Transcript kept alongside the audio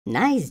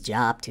Nice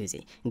job,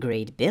 Tuzi.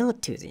 Great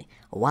build, Tuzi.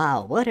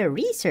 Wow, what a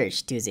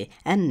research, Tuzi.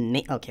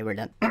 Okay, we're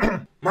done.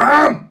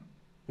 Mom!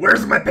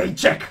 Where's my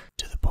paycheck?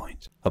 To the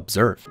point.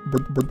 Observe.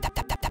 Tap,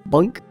 tap, tap, tap.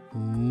 Boink.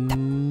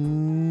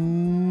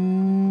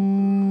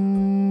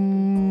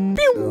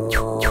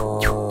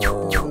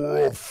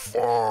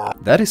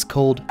 That is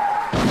called...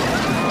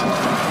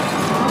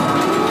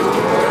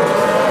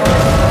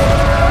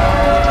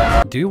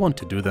 Do you want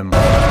to do them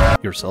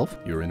yourself?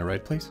 You're in the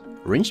right place.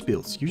 Ranged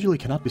builds usually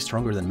cannot be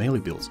stronger than melee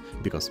builds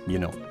because, you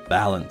know,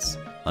 balance.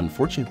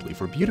 Unfortunately,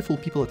 for beautiful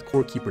people at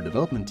Core Keeper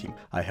development team,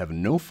 I have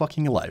no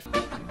fucking life.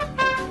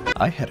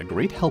 I had a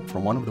great help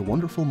from one of the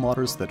wonderful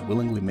modders that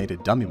willingly made a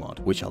dummy mod,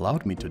 which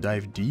allowed me to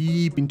dive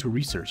deep into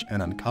research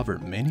and uncover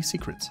many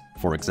secrets.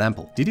 For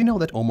example, did you know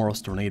that Omoro's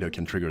Tornado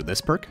can trigger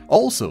this perk?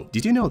 Also,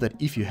 did you know that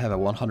if you have a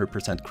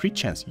 100% crit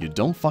chance, you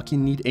don't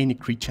fucking need any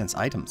crit chance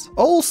items?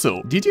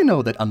 Also, did you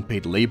know that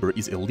unpaid labor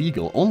is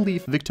illegal only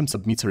if victim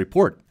submits a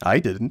report? I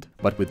didn't,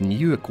 but with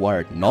new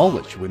acquired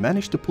knowledge, we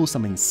managed to pull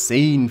some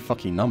insane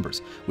fucking numbers,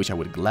 which I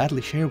would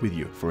gladly share with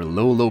you for a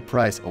low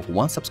price of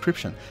 1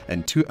 subscription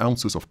and 2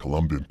 ounces of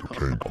Colombian cocaine.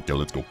 Okay,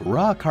 let's go.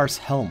 Ra-Akar's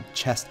helm,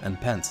 chest and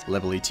pants,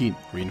 level 18,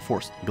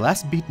 reinforced.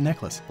 Glass bead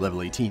necklace,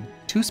 level 18.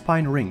 2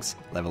 spine rings,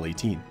 level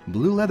 18.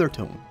 Blue leather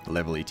tone,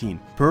 level 18.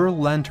 Pearl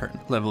lantern,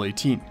 level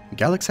 18.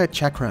 Galaxite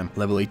chakram,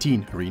 level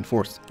 18,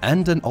 reinforced.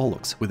 And an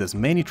Olux with as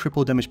many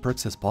triple damage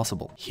perks as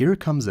possible. Here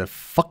comes the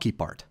fucky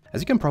part.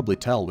 As you can probably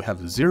tell, we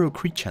have 0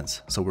 crit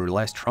chance, so we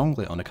rely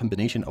strongly on a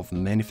combination of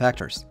many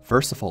factors.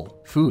 First of all,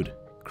 food.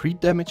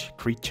 Crit damage,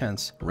 crit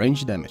chance,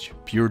 range damage,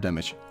 pure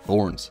damage,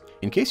 thorns.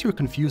 In case you're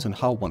confused on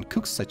how one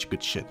cooks such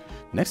good shit,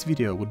 next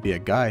video would be a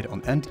guide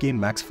on endgame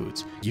max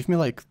foods. Give me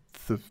like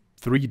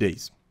 3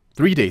 days.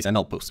 3 days and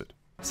I'll post it.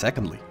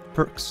 Secondly,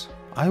 perks.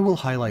 I will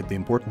highlight the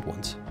important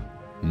ones.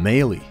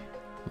 Melee,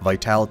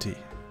 vitality,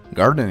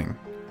 gardening,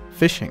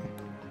 fishing,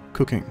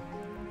 cooking,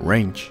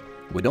 range.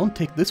 We don't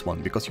take this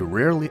one because you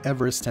rarely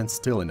ever stand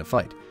still in a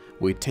fight.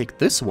 We take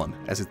this one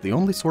as it's the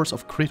only source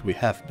of crit we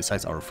have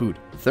besides our food.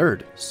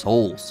 Third,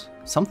 souls.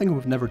 Something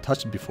we've never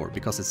touched before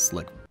because it's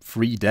like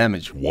free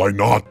damage. Why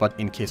not? But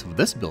in case of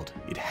this build,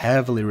 it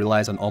heavily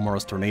relies on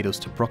Omoro's Tornadoes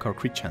to proc our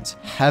crit chance.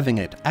 Having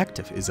it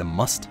active is a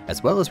must,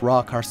 as well as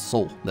Ra-Akar's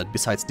soul that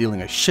besides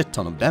dealing a shit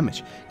ton of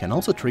damage, can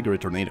also trigger a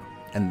tornado.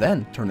 And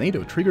then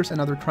tornado triggers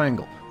another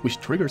triangle, which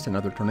triggers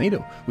another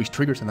tornado, which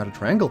triggers another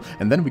triangle,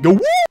 and then we go woo!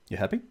 You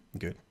happy?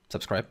 Good.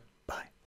 Subscribe.